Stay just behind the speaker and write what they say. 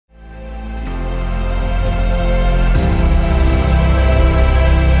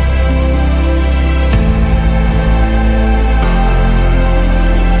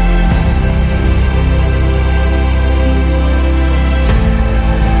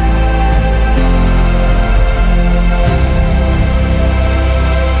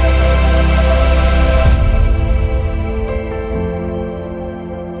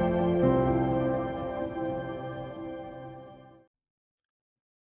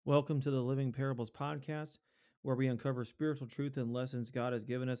Welcome to the Living Parables podcast, where we uncover spiritual truth and lessons God has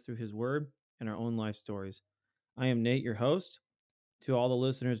given us through His Word and our own life stories. I am Nate, your host. To all the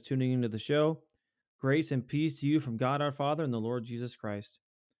listeners tuning into the show, grace and peace to you from God our Father and the Lord Jesus Christ.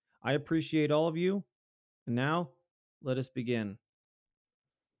 I appreciate all of you, and now let us begin.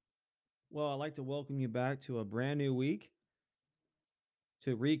 Well, I'd like to welcome you back to a brand new week.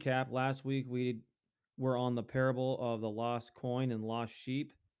 To recap, last week we were on the parable of the lost coin and lost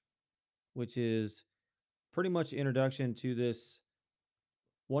sheep, which is pretty much introduction to this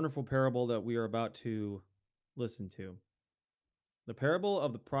wonderful parable that we are about to listen to. The parable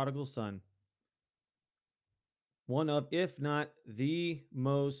of the prodigal son, one of, if not the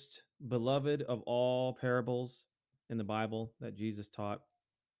most beloved of all parables in the Bible that Jesus taught,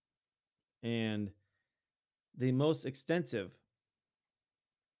 and the most extensive.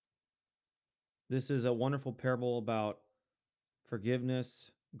 This is a wonderful parable about forgiveness,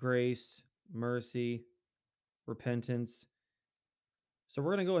 grace, mercy, repentance. So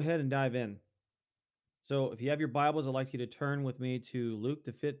we're going to go ahead and dive in. So if you have your Bibles, I'd like you to turn with me to Luke,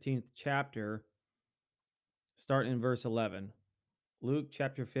 the 15th chapter, starting in verse 11. Luke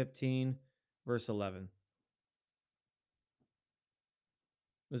chapter 15, verse 11.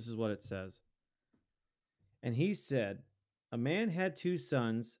 This is what it says. And he said, a man had two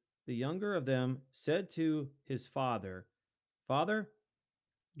sons. The younger of them said to his father, Father,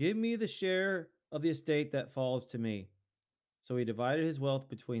 give me the share of the estate that falls to me. So he divided his wealth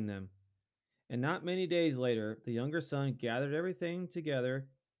between them. And not many days later, the younger son gathered everything together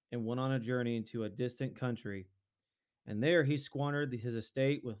and went on a journey into a distant country. And there he squandered his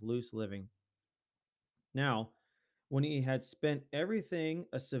estate with loose living. Now, when he had spent everything,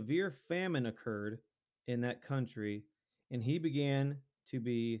 a severe famine occurred in that country, and he began to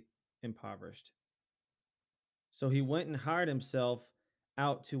be impoverished. So he went and hired himself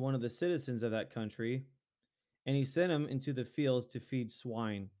out to one of the citizens of that country, and he sent him into the fields to feed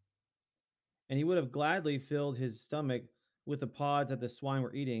swine. And he would have gladly filled his stomach with the pods that the swine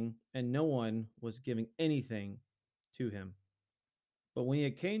were eating, and no one was giving anything to him. But when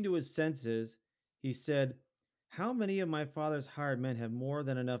he came to his senses, he said, how many of my father's hired men have more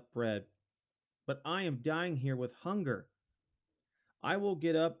than enough bread? But I am dying here with hunger. I will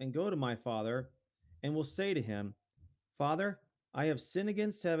get up and go to my father, and will say to him, Father, I have sinned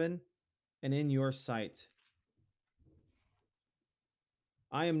against heaven and in your sight.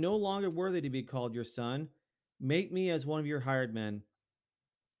 I am no longer worthy to be called your son. Make me as one of your hired men.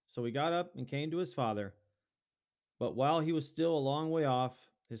 So he got up and came to his father. But while he was still a long way off,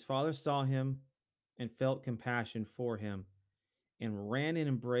 his father saw him and felt compassion for him, and ran and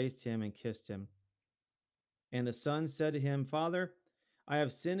embraced him and kissed him. And the son said to him, Father, I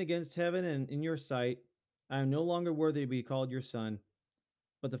have sinned against heaven and in your sight. I am no longer worthy to be called your son.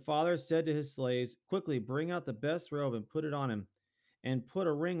 But the father said to his slaves, quickly bring out the best robe and put it on him, and put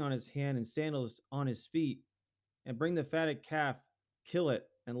a ring on his hand and sandals on his feet, and bring the fatted calf, kill it,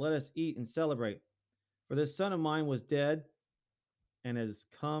 and let us eat and celebrate. For this son of mine was dead and has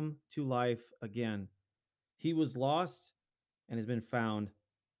come to life again. He was lost and has been found.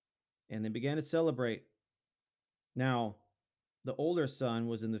 And they began to celebrate. Now, the older son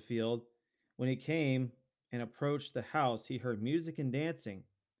was in the field. When he came and approached the house, he heard music and dancing.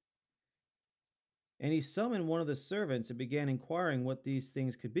 And he summoned one of the servants and began inquiring what these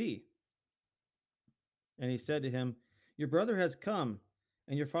things could be. And he said to him, your brother has come,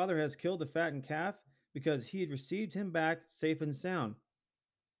 and your father has killed the fattened calf, because he had received him back safe and sound.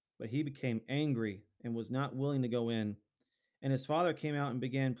 But he became angry and was not willing to go in. And his father came out and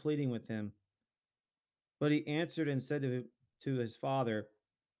began pleading with him. But he answered and said to his father,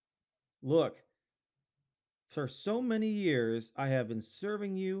 look, for so many years I have been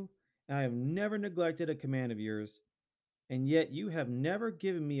serving you, and I have never neglected a command of yours. And yet you have never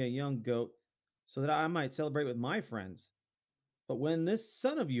given me a young goat so that I might celebrate with my friends. But when this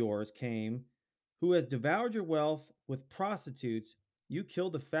son of yours came, who has devoured your wealth with prostitutes, you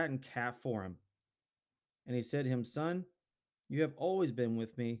killed the fattened calf for him. And he said to him, son, you have always been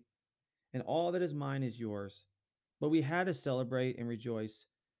with me, and all that is mine is yours. But we had to celebrate and rejoice,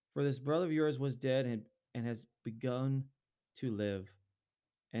 for this brother of yours was dead and has begun to live,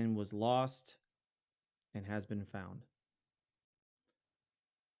 and was lost and has been found.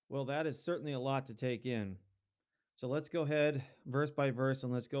 Well, that is certainly a lot to take in. So let's go ahead verse by verse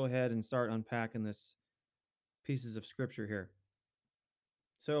and let's go ahead and start unpacking this pieces of scripture here.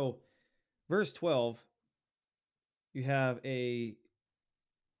 So, verse 12, you have a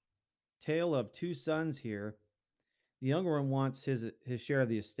tale of two sons here. The younger one wants his share of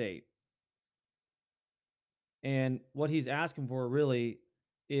the estate. And what he's asking for really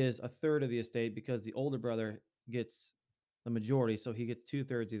is a third of the estate because the older brother gets the majority. So he gets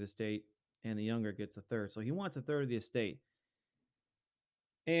two-thirds of the estate and the younger gets a third. So he wants a third of the estate.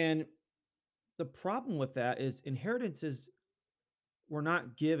 And the problem with that is inheritances were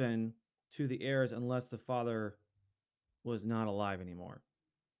not given to the heirs unless the father was not alive anymore.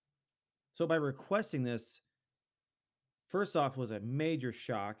 So by requesting this, first off, was a major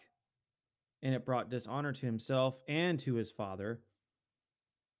shock and it brought dishonor to himself and to his father.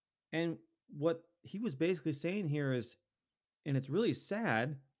 And what he was basically saying here is, and it's really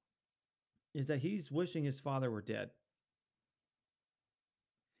sad, is that he's wishing his father were dead.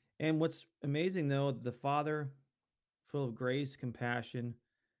 And what's amazing though, the father, full of grace, compassion,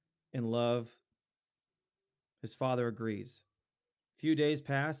 and love, his father agrees. A few days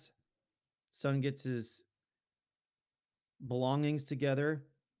pass, son gets his belongings together,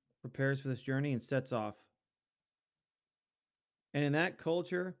 prepares for this journey, and sets off. And in that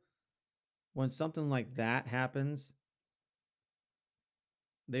culture, when something like that happens,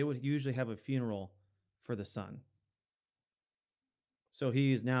 they would usually have a funeral for the son. So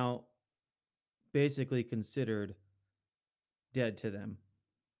he is now basically considered dead to them.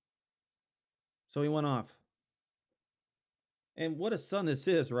 So he went off. And what a son this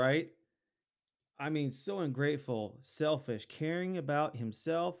is, right? I mean, so ungrateful, selfish, caring about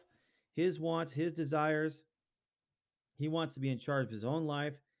himself, his wants, his desires. He wants to be in charge of his own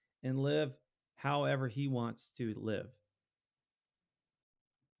life and live however he wants to live.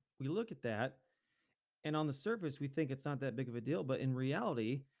 We look at that, and on the surface, we think it's not that big of a deal, but in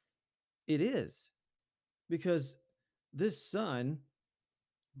reality, it is because this son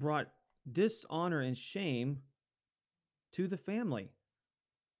brought dishonor and shame to the family.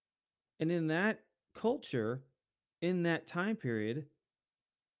 And in that culture, in that time period,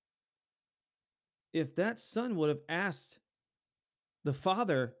 if that son would have asked the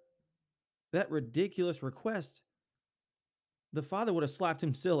father that ridiculous request, the father would have slapped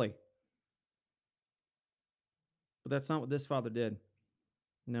him silly. But that's not what this father did.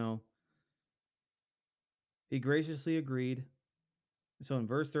 No, he graciously agreed. So in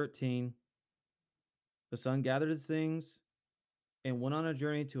verse 13, the son gathered his things and went on a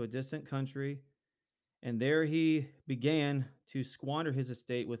journey to a distant country, and there he began to squander his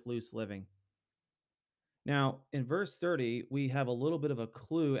estate with loose living. Now, in verse 30, we have a little bit of a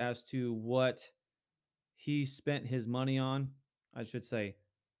clue as to what he spent his money on. I should say,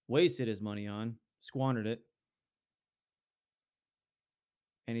 wasted his money on, squandered it,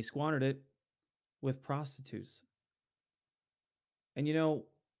 and he squandered it with prostitutes. And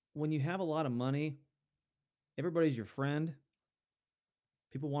when you have a lot of money, everybody's your friend.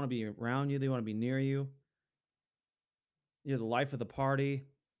 People want to be around you, they want to be near you. You're the life of the party.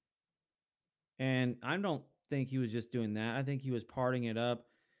 And I don't think he was just doing that. I think he was partying it up.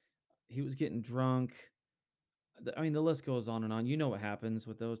 He was getting drunk. I mean, the list goes on and on. You know what happens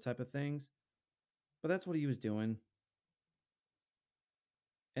with those type of things. But that's what he was doing.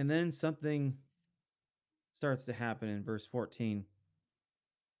 And then something starts to happen in verse 14.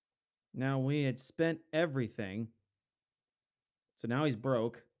 Now we had spent everything. So now he's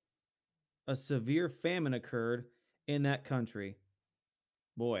broke. A severe famine occurred in that country.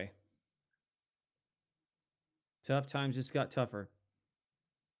 Boy, tough times just got tougher.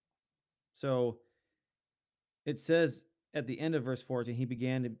 So it says at the end of verse 14, he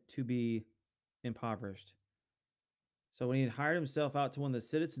began to be impoverished. So when he had hired himself out to one of the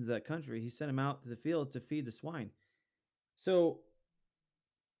citizens of that country, he sent him out to the fields to feed the swine. So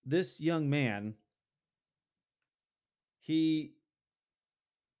this young man, he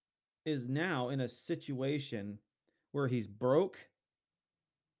is now in a situation where he's broke.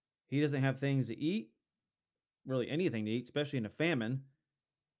 He doesn't have things to eat, really anything to eat, especially in a famine.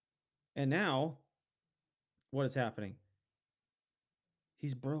 And now, what is happening?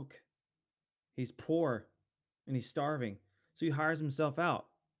 He's broke. He's poor and he's starving. So he hires himself out.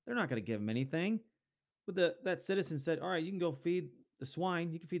 They're not going to give him anything. But that citizen said, "All right, you can go feed the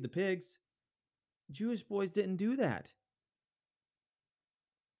swine, you can feed the pigs." Jewish boys didn't do that.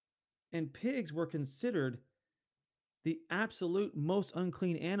 And pigs were considered the absolute most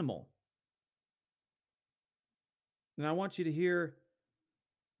unclean animal. And I want you to hear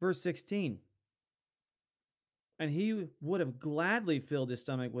verse 16. And he would have gladly filled his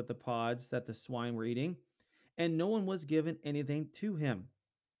stomach with the pods that the swine were eating, and no one was given anything to him.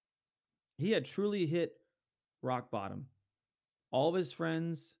 He had truly hit rock bottom. All of his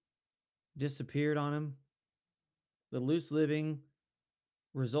friends disappeared on him. The loose living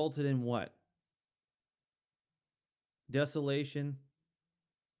resulted in what? Desolation,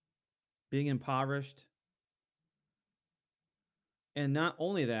 being impoverished. And not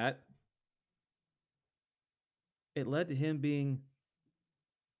only that, it led to him being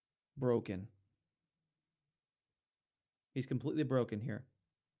broken. He's completely broken here.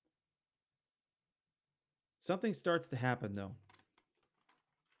 Something starts to happen, though.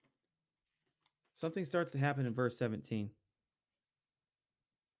 Something starts to happen in verse 17.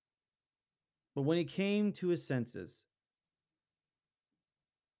 But when he came to his senses,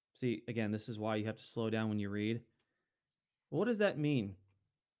 see, again, this is why you have to slow down when you read. What does that mean?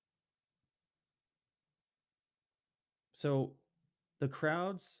 So the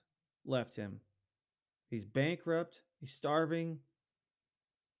crowds left him. He's bankrupt. He's starving.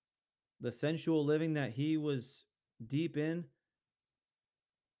 The sensual living that he was deep in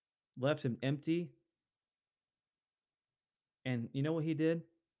left him empty. And you know what he did?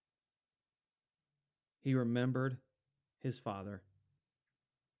 He remembered his father.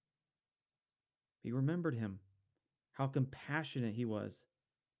 He remembered him, how compassionate he was.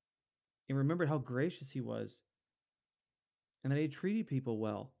 He remembered how gracious he was and that he treated people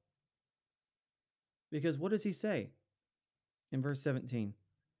well. Because what does he say in verse 17?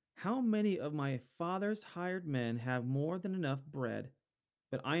 How many of my father's hired men have more than enough bread,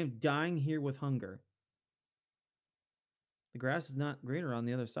 but I am dying here with hunger? The grass is not greener on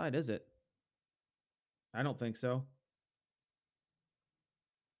the other side, is it? I don't think so.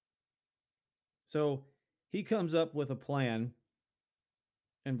 So he comes up with a plan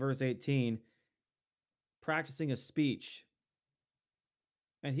in verse 18, practicing a speech.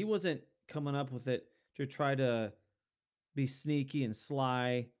 And he wasn't coming up with it to try to be sneaky and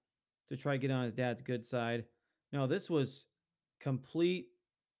sly, to try to get on his dad's good side. No, this was complete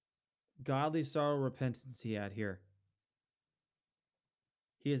godly sorrow repentance he had here.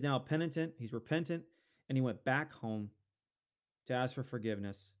 He is now penitent, he's repentant, and he went back home to ask for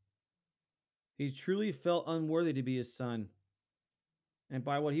forgiveness. He truly felt unworthy to be his son. And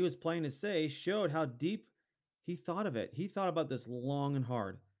by what he was planning to say, showed how deep he thought of it. He thought about this long and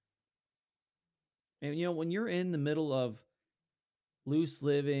hard. And when you're in the middle of loose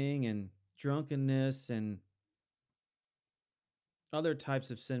living and drunkenness and other types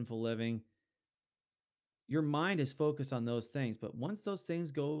of sinful living, your mind is focused on those things. But once those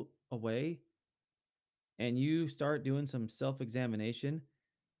things go away and you start doing some self examination,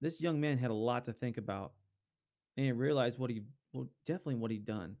 this young man had a lot to think about. And he realized definitely what he'd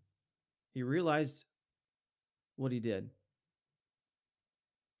done. He realized what he did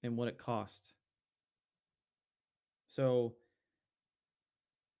and what it cost. So,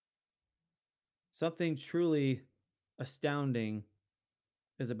 something truly astounding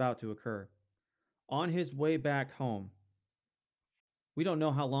is about to occur. On his way back home, we don't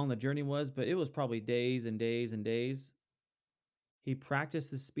know how long the journey was, but it was probably days and days and days. He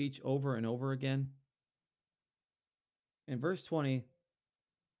practiced the speech over and over again. In verse 20,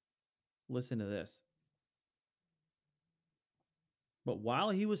 listen to this. But while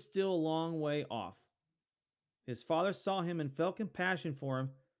he was still a long way off, his father saw him and felt compassion for him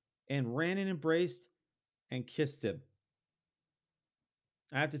and ran and embraced and kissed him.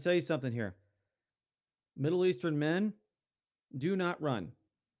 I have to tell you something here. Middle Eastern men do not run.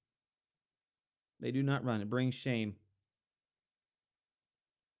 They do not run. It brings shame.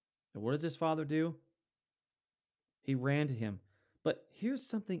 And what does his father do? He ran to him. But here's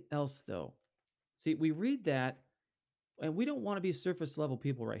something else, though. See, we read that, and we don't want to be surface level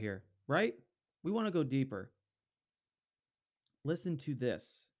people right here, right? We want to go deeper. Listen to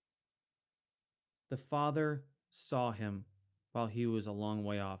this. The father saw him while he was a long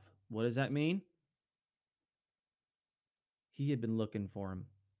way off. What does that mean? He had been looking for him.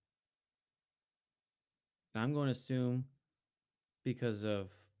 And I'm going to assume because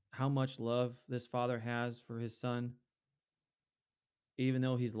of how much love this father has for his son, even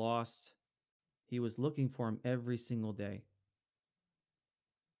though he's lost, he was looking for him every single day.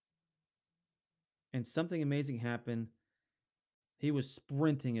 And something amazing happened. He was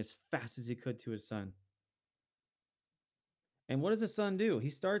sprinting as fast as he could to his son. And what does the son do? He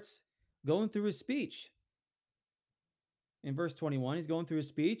starts going through his speech. In verse 21, he's going through his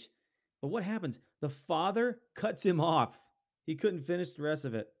speech. But what happens? The father cuts him off. He couldn't finish the rest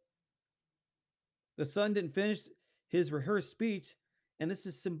of it. The son didn't finish his rehearsed speech. And this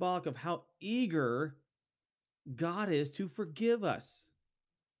is symbolic of how eager God is to forgive us.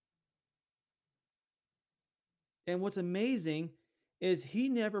 And what's amazing is he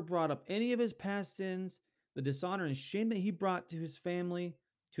never brought up any of his past sins, the dishonor and shame that he brought to his family,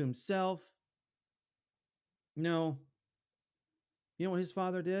 to himself. No. You know what his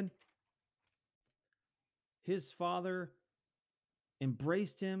father did? His father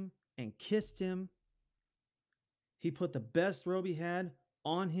embraced him and kissed him. He put the best robe he had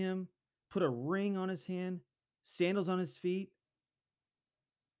on him, put a ring on his hand, sandals on his feet.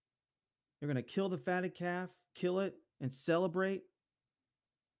 They're going to kill the fatted calf, kill it, and celebrate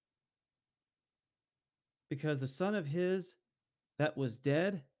because the son of his that was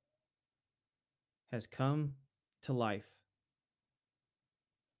dead has come to life.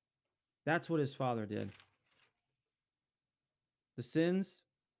 That's what his father did. The sins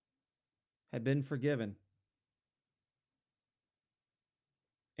had been forgiven.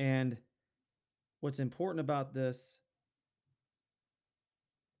 And what's important about this,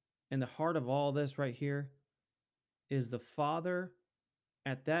 and the heart of all this right here, is the father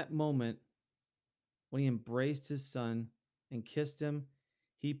at that moment when he embraced his son and kissed him,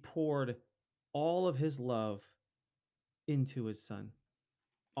 he poured all of his love into his son.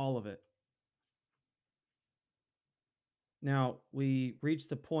 All of it. Now, we reach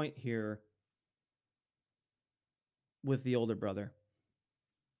the point here with the older brother.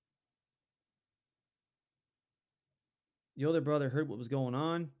 The older brother heard what was going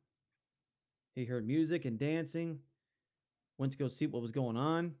on. He heard music and dancing, went to go see what was going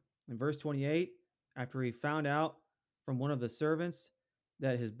on. In verse 28, after he found out from one of the servants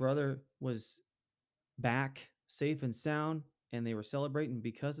that his brother was back safe and sound and they were celebrating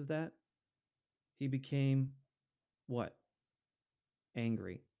because of that, he became what?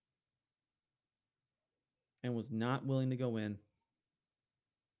 Angry and was not willing to go in,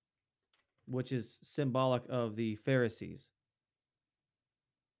 which is symbolic of the Pharisees.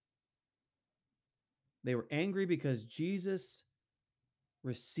 They were angry because Jesus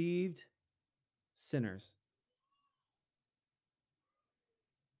received sinners.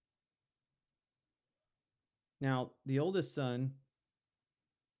 Now, the oldest son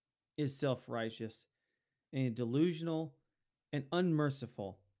is self righteous and delusional and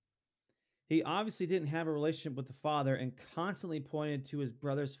unmerciful. He obviously didn't have a relationship with the father and constantly pointed to his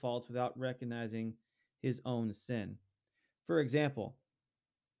brother's faults without recognizing his own sin. For example,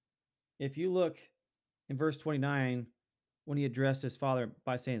 if you look in verse 29, when he addressed his father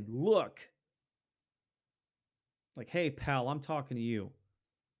by saying, "Look," like, "Hey, pal, I'm talking to you."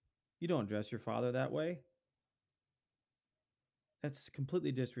 You don't address your father that way. That's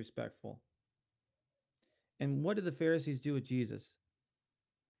completely disrespectful. And what did the Pharisees do with Jesus?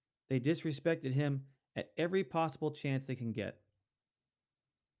 They disrespected him at every possible chance they can get.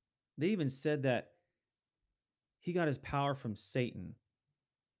 They even said that he got his power from Satan.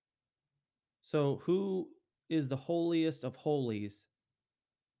 So, who is the holiest of holies?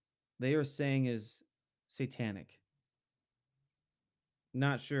 They are saying is satanic.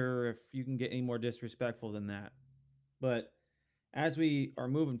 Not sure if you can get any more disrespectful than that. But as we are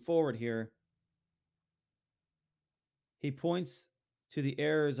moving forward here, he points to the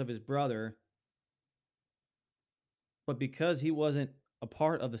errors of his brother, but because he wasn't a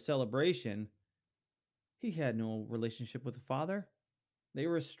part of the celebration, he had no relationship with the father. They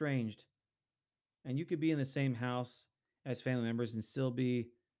were estranged. And you could be in the same house as family members and still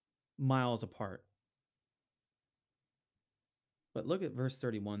be miles apart. But look at verse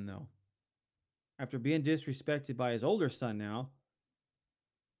 31, though. After being disrespected by his older son now,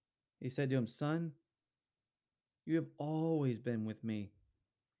 he said to him, "Son, you have always been with me,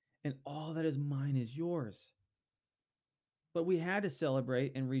 and all that is mine is yours. But we had to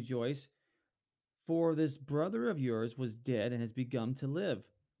celebrate and rejoice, for this brother of yours was dead and has begun to live,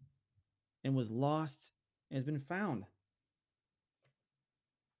 and was lost and has been found."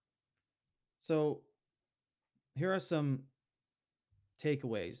 So here are some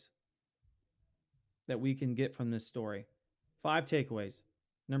takeaways that we can get from this story. 5 takeaways.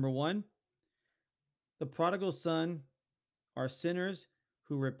 Number 1, the prodigal son are sinners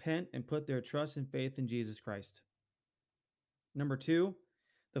who repent and put their trust and faith in Jesus Christ. Number 2,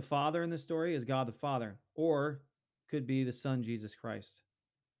 the father in the story is God the Father, or could be the Son Jesus Christ.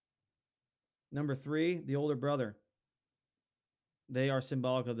 Number 3, the older brother. They are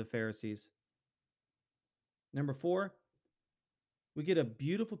symbolic of the Pharisees. Number 4, we get a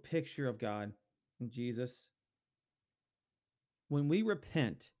beautiful picture of God and Jesus. When we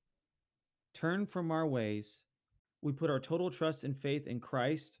repent, turn from our ways, we put our total trust and faith in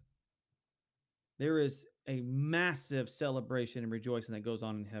Christ, there is a massive celebration and rejoicing that goes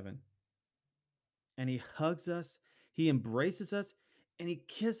on in heaven. And he hugs us, he embraces us, and he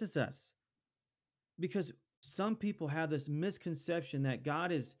kisses us. Because some people have this misconception that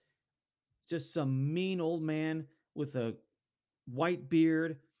God is just some mean old man with a white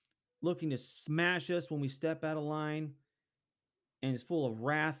beard looking to smash us when we step out of line and is full of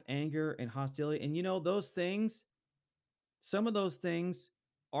wrath, anger, and hostility. And those things, some of those things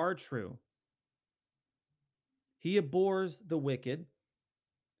are true. He abhors the wicked.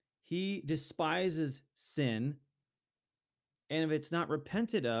 He despises sin. And if it's not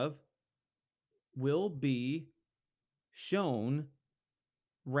repented of, will be shown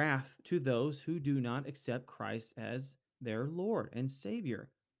wrath to those who do not accept Christ as their Lord and Savior.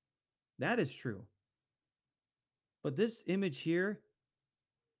 That is true. But this image here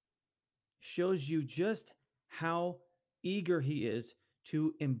shows you just how eager he is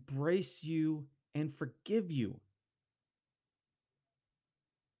to embrace you and forgive you.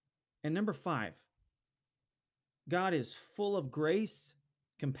 And number 5, God is full of grace,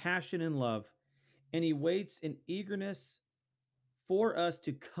 compassion, and love, and he waits in eagerness for us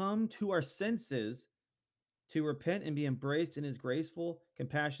to come to our senses, to repent and be embraced in his graceful,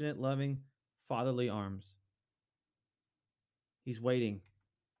 compassionate, loving, fatherly arms. He's waiting.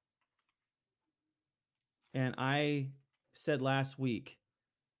 And I said last week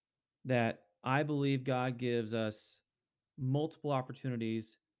that I believe God gives us multiple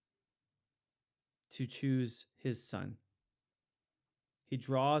opportunities to choose his son. He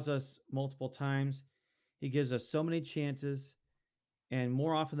draws us multiple times. He gives us so many chances, and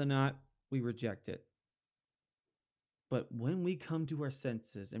more often than not, we reject it. But when we come to our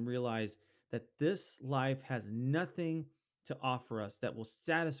senses and realize that this life has nothing to offer us that will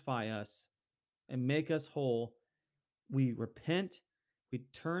satisfy us and make us whole, we repent, we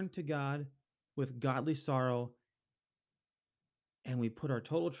turn to God with godly sorrow, and we put our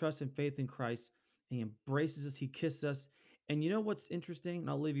total trust and faith in Christ. And he embraces us, he kisses us. And you know what's interesting? And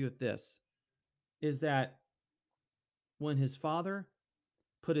I'll leave you with this is that when his father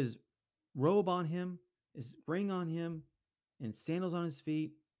put his robe on him, his ring on him, and sandals on his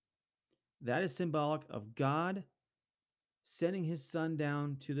feet, that is symbolic of God sending his son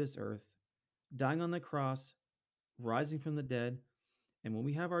down to this earth, dying on the cross, rising from the dead. And when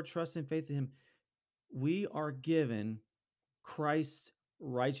we have our trust and faith in him, we are given Christ's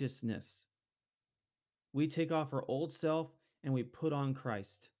righteousness. We take off our old self and we put on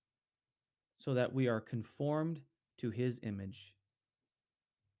Christ so that we are conformed to his image.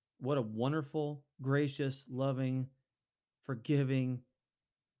 What a wonderful, gracious, loving, forgiving,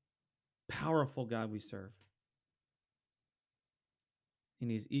 powerful God we serve. And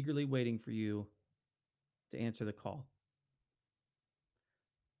he's eagerly waiting for you to answer the call.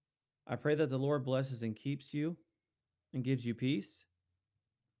 I pray that the Lord blesses and keeps you and gives you peace.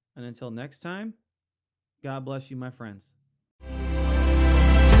 And until next time, God bless you, my friends.